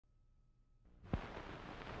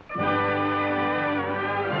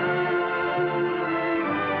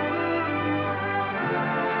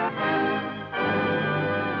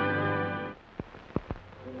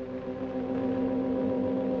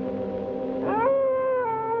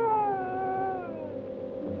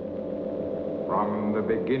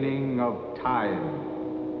the beginning of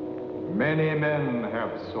time. Many men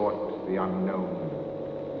have sought the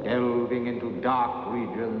unknown, delving into dark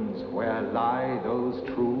regions where lie those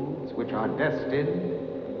truths which are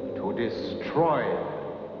destined to destroy.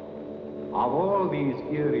 Of all these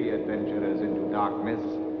eerie adventurers into darkness,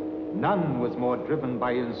 none was more driven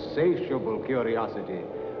by insatiable curiosity,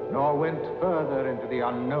 nor went further into the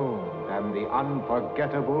unknown than the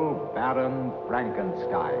unforgettable Baron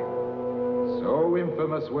Frankenstein. So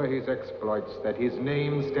infamous were his exploits that his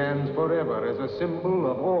name stands forever as a symbol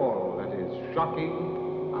of all that is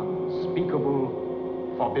shocking,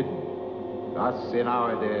 unspeakable, forbidden. Thus, in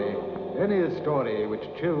our day, any story which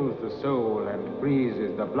chills the soul and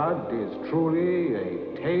freezes the blood is truly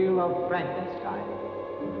a tale of Frankenstein.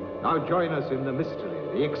 Now join us in the mystery,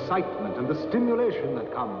 the excitement, and the stimulation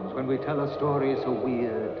that comes when we tell a story so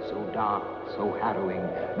weird, so dark, so harrowing,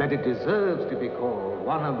 that it deserves to be called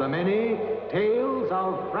one of the many tales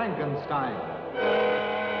of Frankenstein.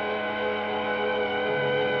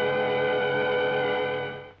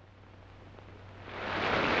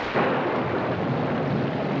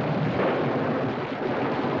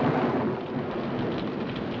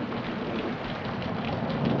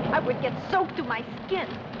 I would get soaked to my skin.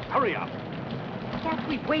 Hurry up. Can't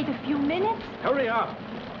we wait a few minutes? Hurry up.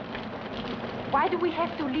 Why do we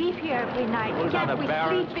have to leave here every night? Those are Can't the we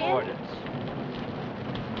Baron's sleep in? orders.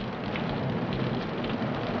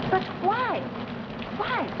 But why?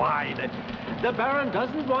 Why? Why? The Baron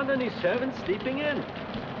doesn't want any servants sleeping in.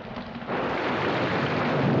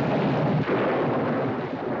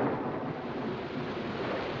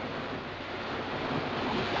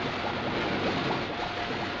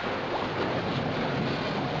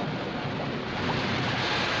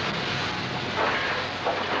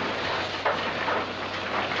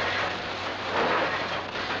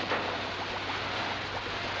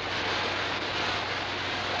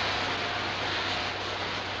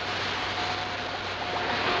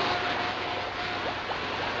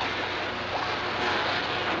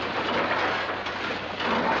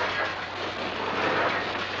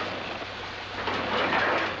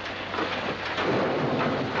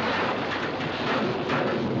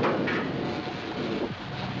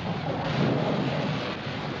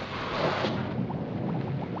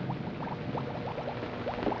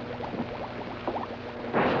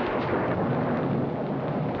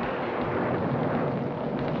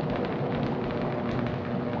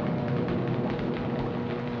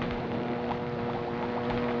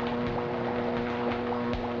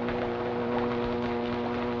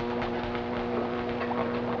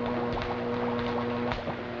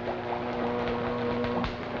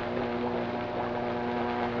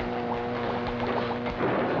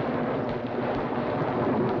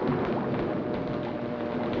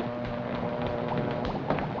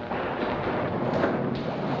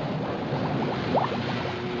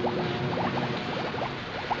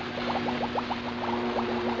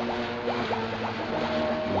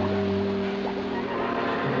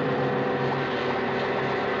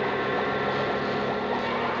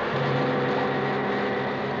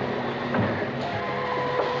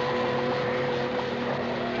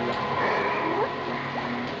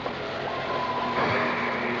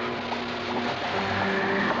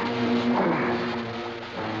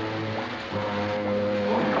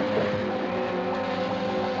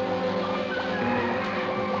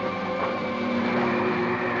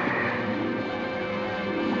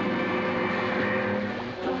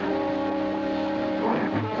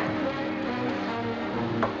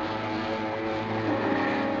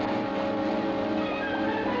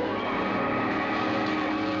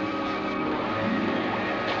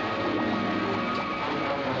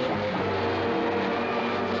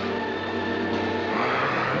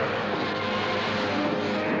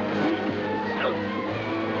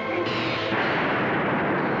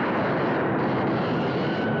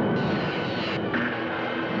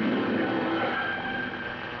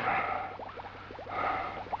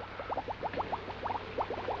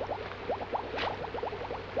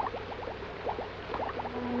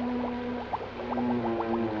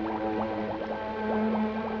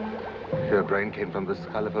 Your brain came from the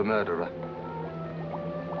skull of a murderer.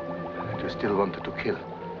 And you still wanted to kill.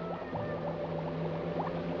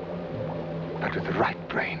 But with the right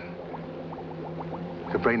brain.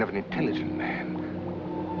 The brain of an intelligent man.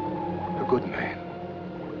 A good man.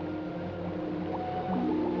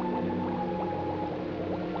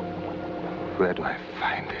 Where do I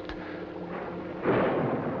find it?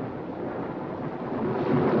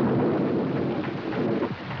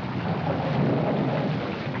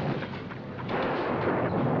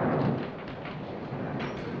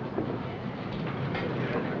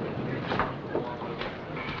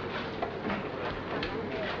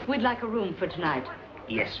 We'd like a room for tonight.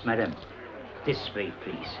 Yes, madam. This way,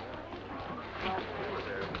 please.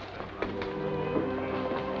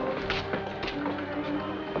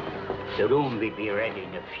 The room will be ready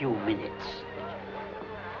in a few minutes.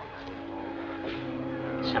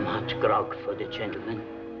 Some hot grog for the gentleman.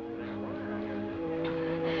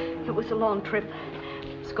 It was a long trip.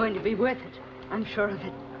 It's going to be worth it. I'm sure of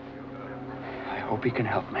it. I hope he can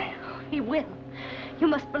help me. He will. You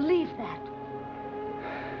must believe that.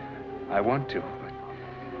 I want to, but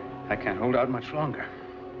I can't hold out much longer.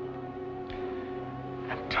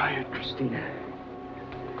 I'm tired, Christina.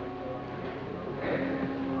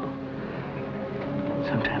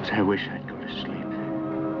 Sometimes I wish I'd go to sleep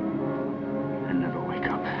and never wake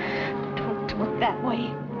up. Don't talk that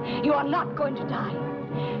way. You are not going to die.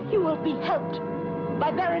 You will be helped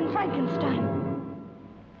by Baron Frankenstein.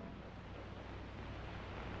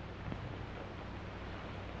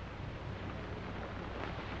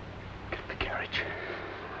 Get the carriage.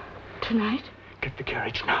 Tonight? Get the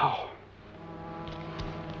carriage now.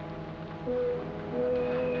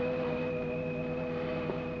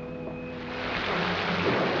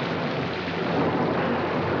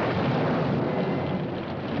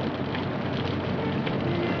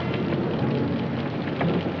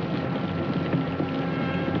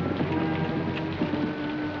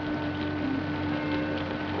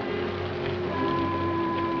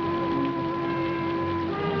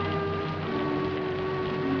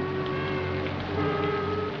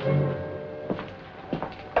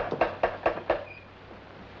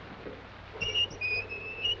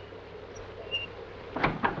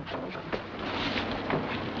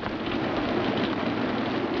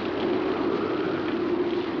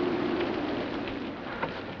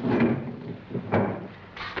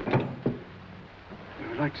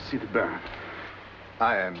 I'd like to see the Baron.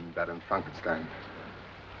 I am Baron Frankenstein.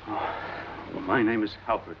 Oh, well, my name is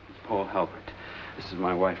Halpert, Paul Halpert. This is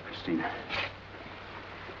my wife, Christina.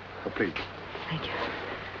 Oh, please. Thank you.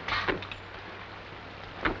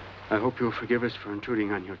 I hope you'll forgive us for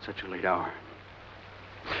intruding on you at such a late hour.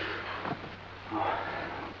 Oh.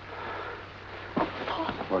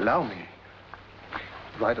 Well, allow me.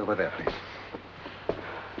 Right over there, please.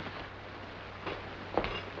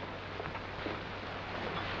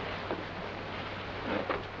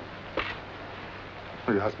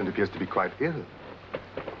 Well, your husband appears to be quite ill.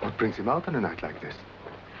 What brings him out on a night like this?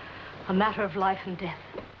 A matter of life and death.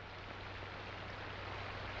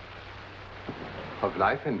 Of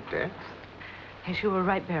life and death? Yes, you were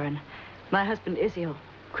right, Baron. My husband is ill,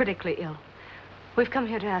 critically ill. We've come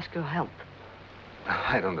here to ask your help.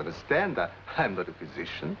 I don't understand. I'm not a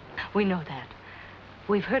physician. We know that.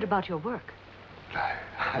 We've heard about your work.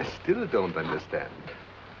 I still don't understand.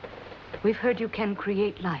 We've heard you can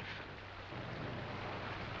create life.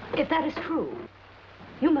 If that is true,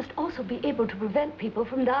 you must also be able to prevent people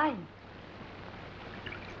from dying.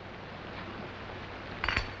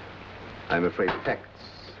 I'm afraid facts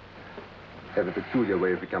have a peculiar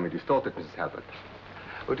way of becoming distorted, Mrs. Halpert.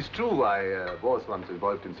 Well, it is true I was once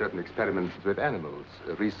involved in certain experiments with animals,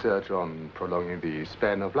 research on prolonging the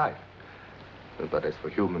span of life. But as for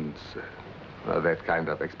humans, that kind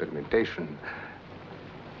of experimentation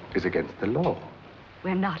is against the law.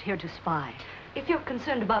 We're not here to spy. If you're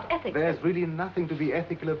concerned about ethics... There's really nothing to be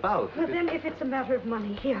ethical about. Well, then, if it's a matter of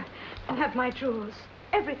money, here, you have my jewels,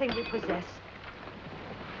 everything we possess.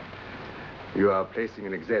 You are placing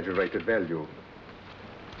an exaggerated value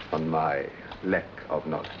on my lack of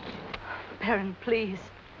knowledge. Baron, please.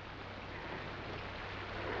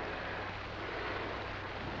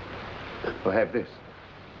 Well, have this.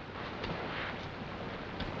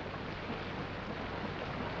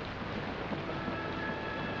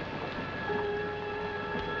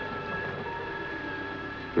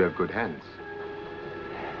 You have good hands.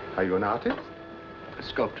 Are you an artist? A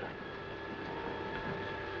sculptor.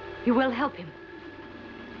 You will help him.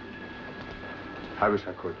 I wish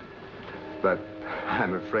I could. But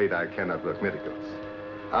I'm afraid I cannot work miracles.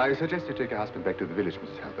 I suggest you take your husband back to the village,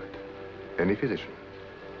 Mrs. Halpert. Any physician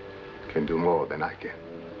can do more than I can.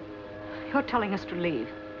 You're telling us to leave.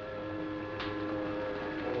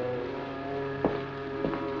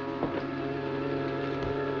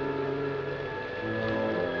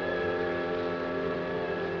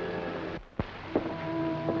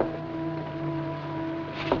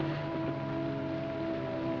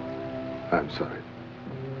 I'm sorry.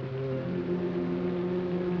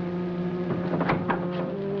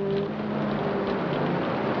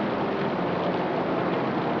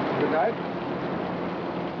 Good night.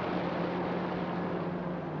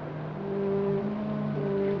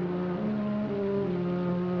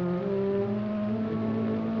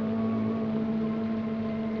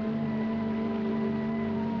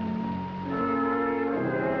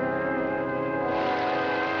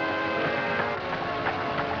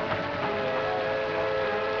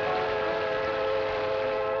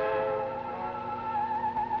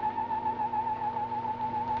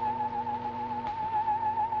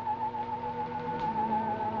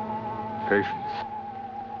 Patience.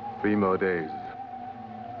 3 more days,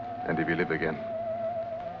 and he will live again.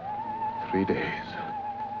 3 days,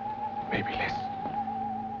 maybe less.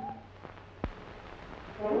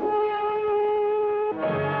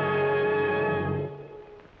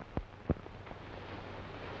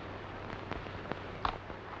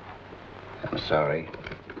 I'm sorry.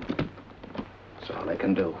 That's all I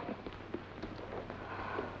can do.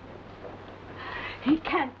 He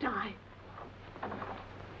can't die.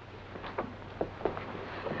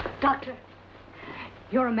 Doctor,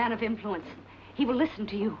 you're a man of influence. He will listen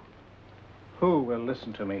to you. Who will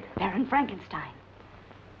listen to me? Baron Frankenstein.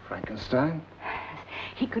 Frankenstein?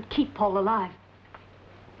 He could keep Paul alive.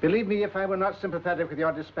 Believe me, if I were not sympathetic with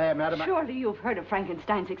your despair, madam, Surely you've heard of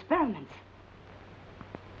Frankenstein's experiments.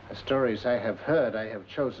 The stories I have heard, I have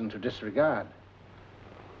chosen to disregard.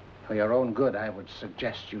 For your own good, I would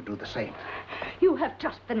suggest you do the same. You have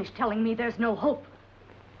just finished telling me there's no hope.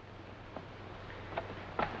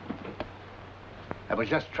 I was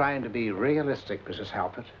just trying to be realistic, Mrs.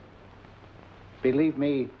 Halpert. Believe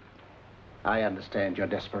me, I understand your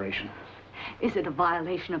desperation. Is it a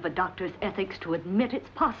violation of a doctor's ethics to admit it's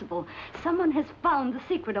possible someone has found the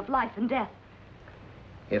secret of life and death?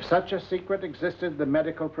 If such a secret existed, the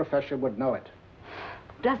medical profession would know it.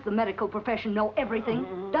 Does the medical profession know everything?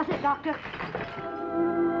 Does it, Doctor?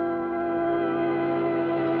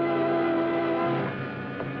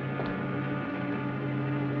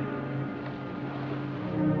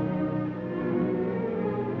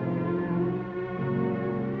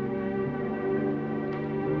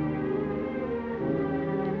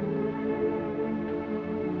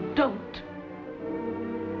 Don't.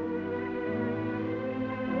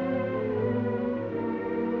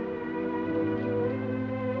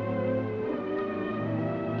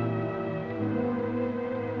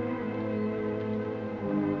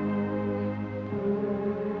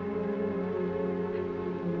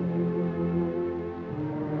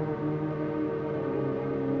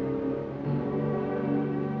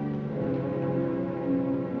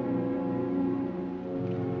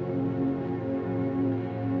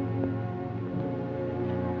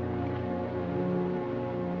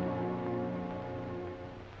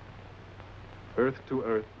 Earth to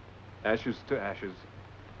earth, ashes to ashes,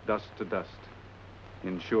 dust to dust,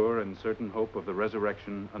 in sure and certain hope of the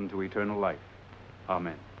resurrection unto eternal life.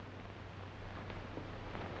 Amen.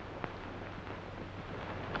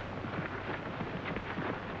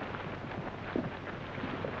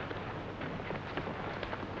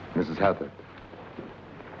 Mrs. Halpert,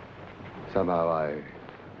 somehow I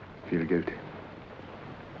feel guilty.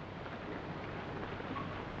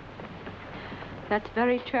 That's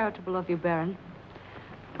very charitable of you, Baron.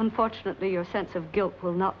 Unfortunately, your sense of guilt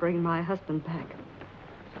will not bring my husband back.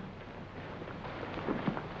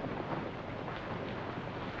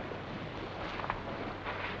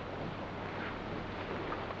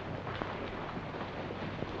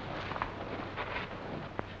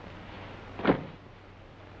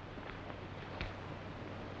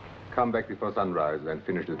 Come back before sunrise and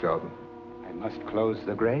finish the job. I must close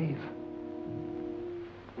the grave.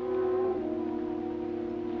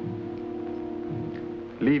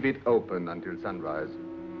 Leave it open until sunrise.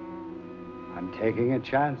 I'm taking a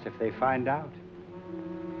chance if they find out.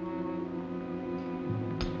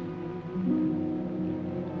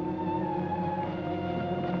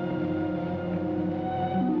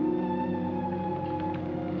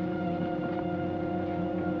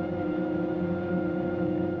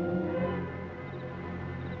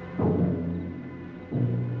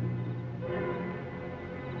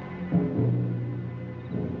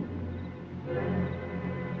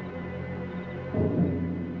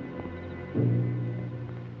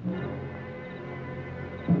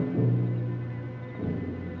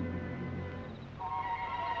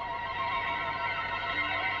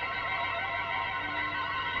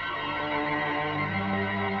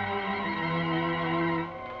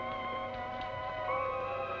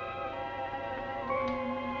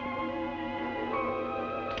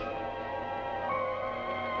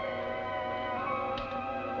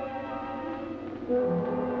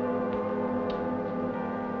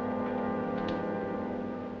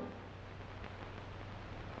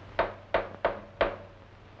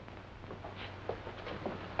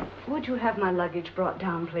 Would you have my luggage brought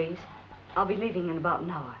down, please? I'll be leaving in about an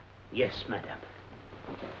hour. Yes, madame.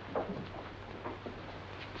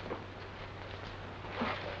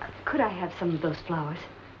 Could I have some of those flowers?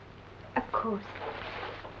 Of course.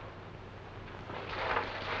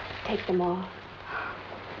 Take them all.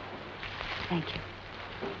 Thank you.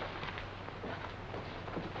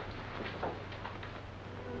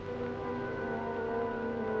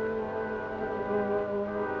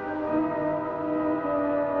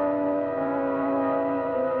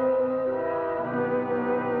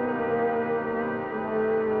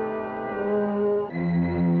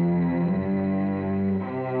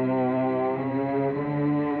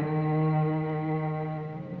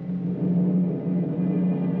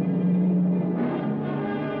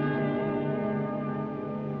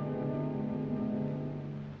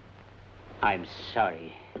 I'm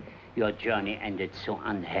sorry your journey ended so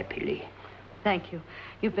unhappily. Thank you.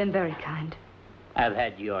 You've been very kind. I've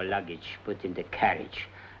had your luggage put in the carriage.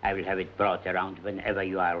 I will have it brought around whenever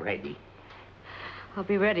you are ready. I'll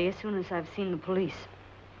be ready as soon as I've seen the police.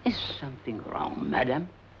 Is something wrong, madam?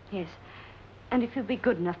 Yes. And if you'd be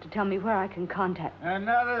good enough to tell me where I can contact...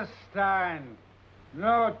 Another Stein.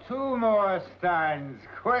 No, 2 more Steins.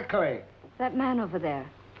 Quickly. That man over there.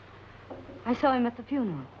 I saw him at the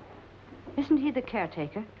funeral. Isn't he the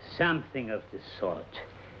caretaker? Something of the sort.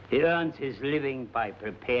 He earns his living by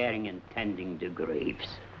preparing and tending the graves.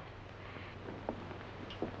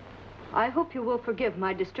 I hope you will forgive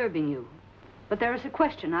my disturbing you, but there is a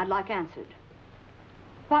question I'd like answered.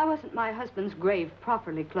 Why wasn't my husband's grave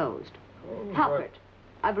properly closed? Oh, Halpert,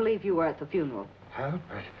 I believe you were at the funeral.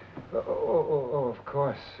 Halpert? Oh, of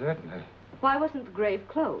course, certainly. Why wasn't the grave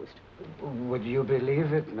closed? Would you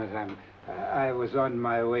believe it, madame? I was on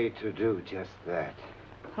my way to do just that.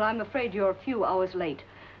 Well, I'm afraid you're a few hours late.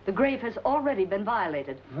 The grave has already been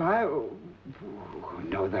violated. Why? Oh,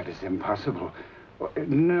 no, that is impossible.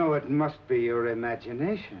 No, it must be your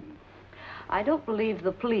imagination. I don't believe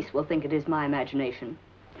the police will think it is my imagination.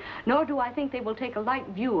 Nor do I think they will take a light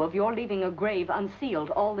view of your leaving a grave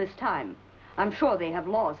unsealed all this time. I'm sure they have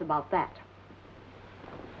laws about that.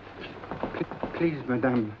 Please,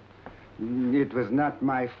 madame, it was not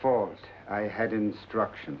my fault. I had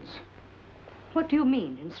instructions. What do you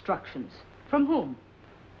mean, instructions? From whom?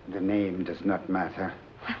 The name does not matter.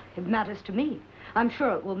 It matters to me. I'm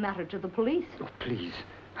sure it will matter to the police. Oh, please,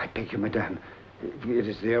 I beg you, madame. It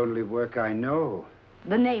is the only work I know.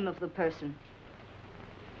 The name of the person.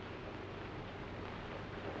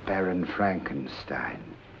 Baron Frankenstein.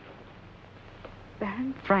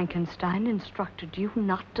 Baron Frankenstein instructed you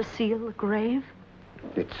not to seal the grave?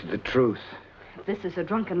 It's the truth. This is a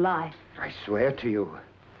drunken lie. I swear to you.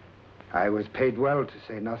 I was paid well to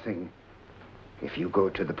say nothing. If you go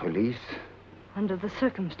to the police... Under the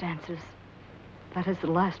circumstances, that is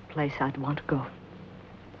the last place I'd want to go.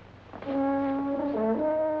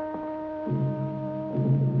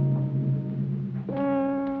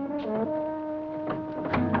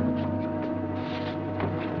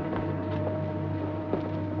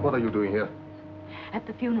 What are you doing here? At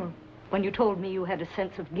the funeral, when you told me you had a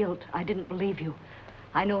sense of guilt, I didn't believe you.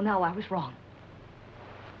 I know now I was wrong.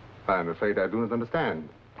 I'm afraid I do not understand.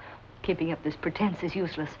 Keeping up this pretense is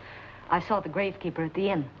useless. I saw the gravekeeper at the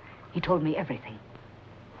inn. He told me everything.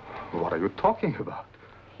 What are you talking about?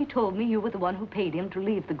 He told me you were the one who paid him to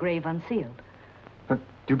leave the grave unsealed. Do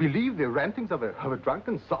you believe the rantings of a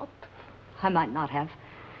drunken sot? I might not have,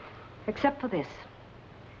 except for this.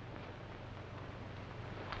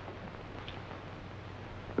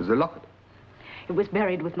 The locket. It was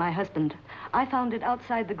buried with my husband. I found it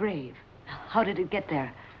outside the grave. How did it get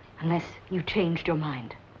there? Unless you changed your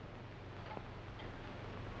mind.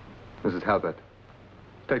 Mrs. Halbert,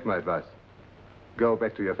 take my advice. Go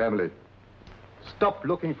back to your family. Stop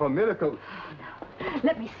looking for miracles. Oh, no.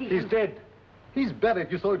 Let me see him. He's dead. He's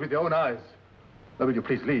buried. You saw it with your own eyes. Now, will you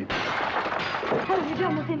please leave? What have you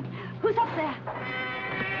done with him? Who's up there?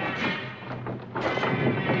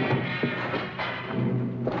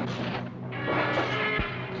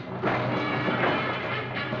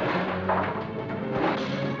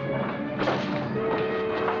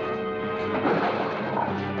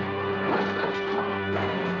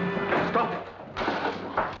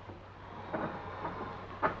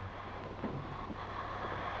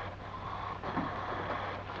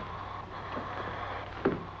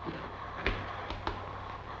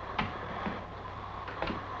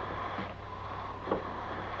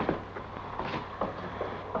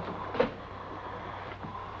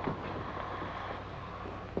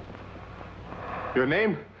 Your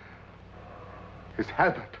name is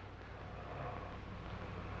Halbert.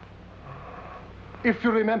 If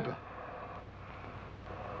you remember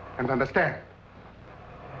and understand,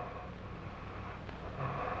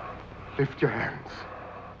 lift your hands.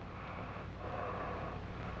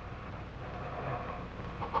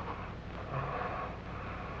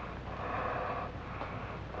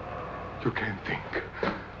 You can think.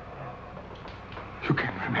 You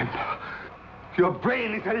can remember. Your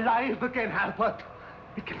brain is alive again, Halbert.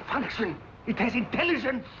 It can function. It has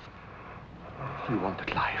intelligence. You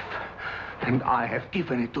wanted life, and I have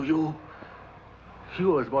given it to you.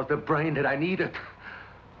 Yours was the brain that I needed,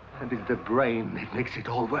 and it's the brain that makes it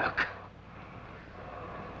all work.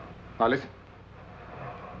 Now listen.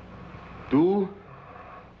 Do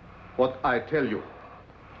what I tell you.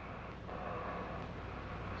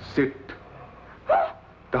 Sit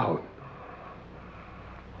down.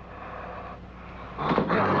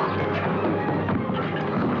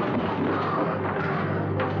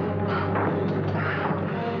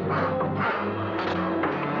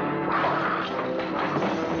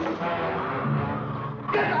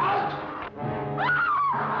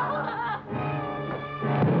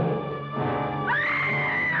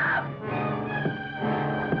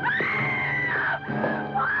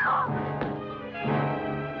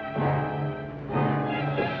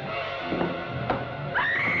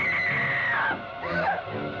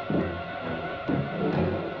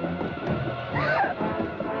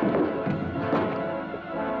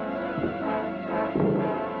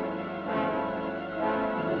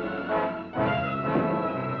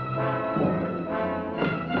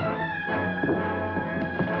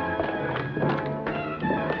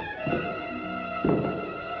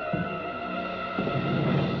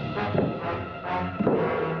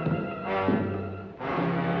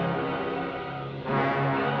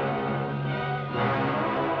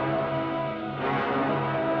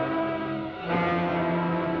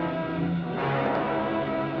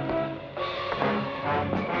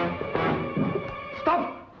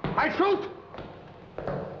 I shoot!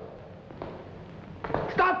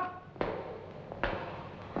 Stop!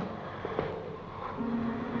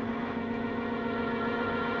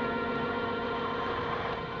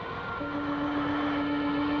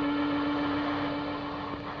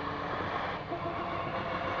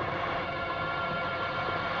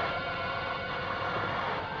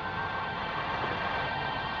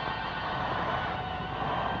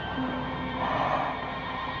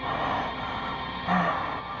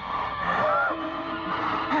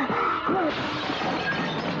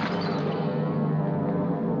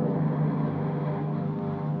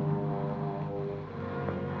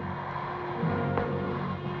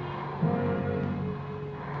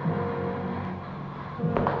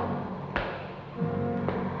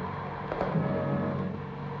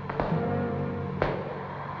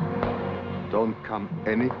 Don't come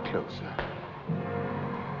any closer.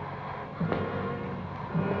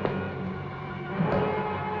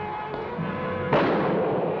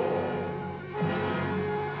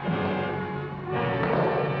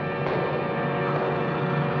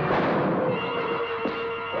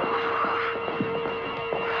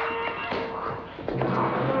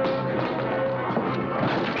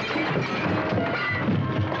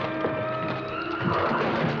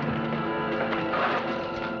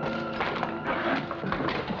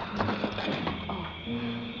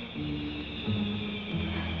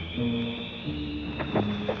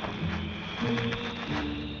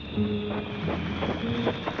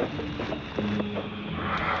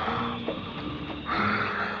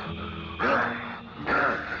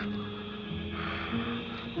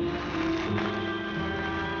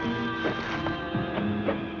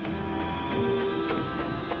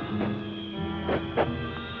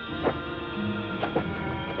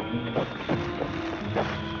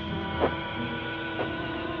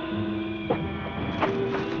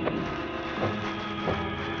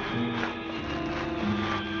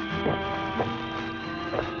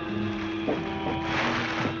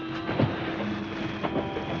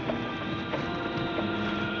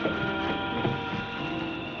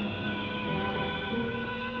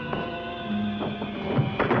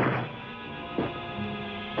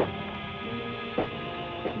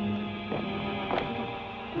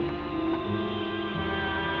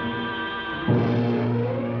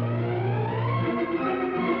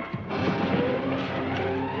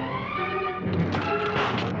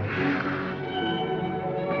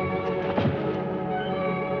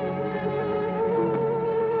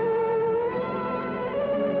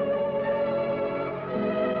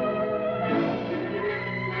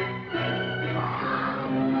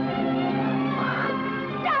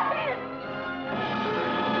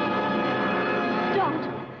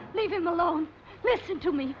 Listen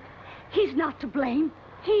to me. He's not to blame.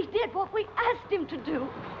 He did what we asked him to do.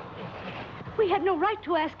 We had no right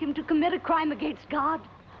to ask him to commit a crime against God.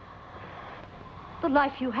 The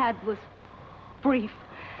life you had was brief,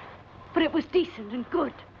 but it was decent and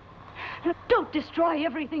good. Don't destroy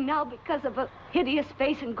everything now because of a hideous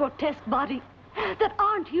face and grotesque body that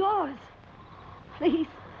aren't yours. Please.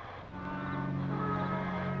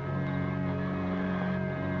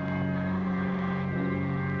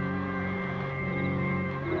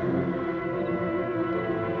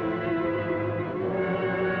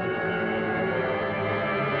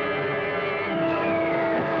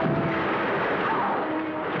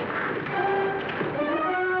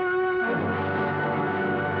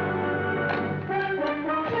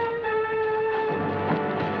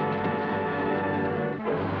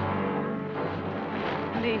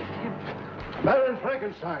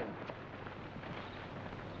 Frankenstein.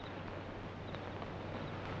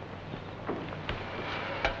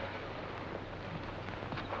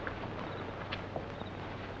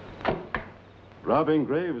 Robbing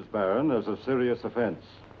graves, Baron, is a serious offense.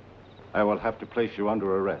 I will have to place you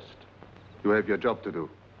under arrest. You have your job to do.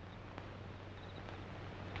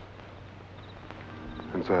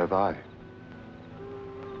 And so have I.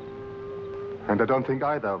 And I don't think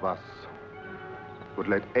either of us would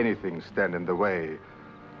let anything stand in the way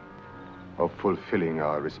of fulfilling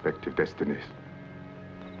our respective destinies.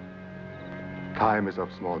 Time is of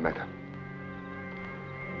small matter.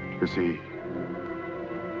 You see,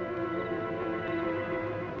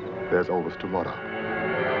 there's always tomorrow.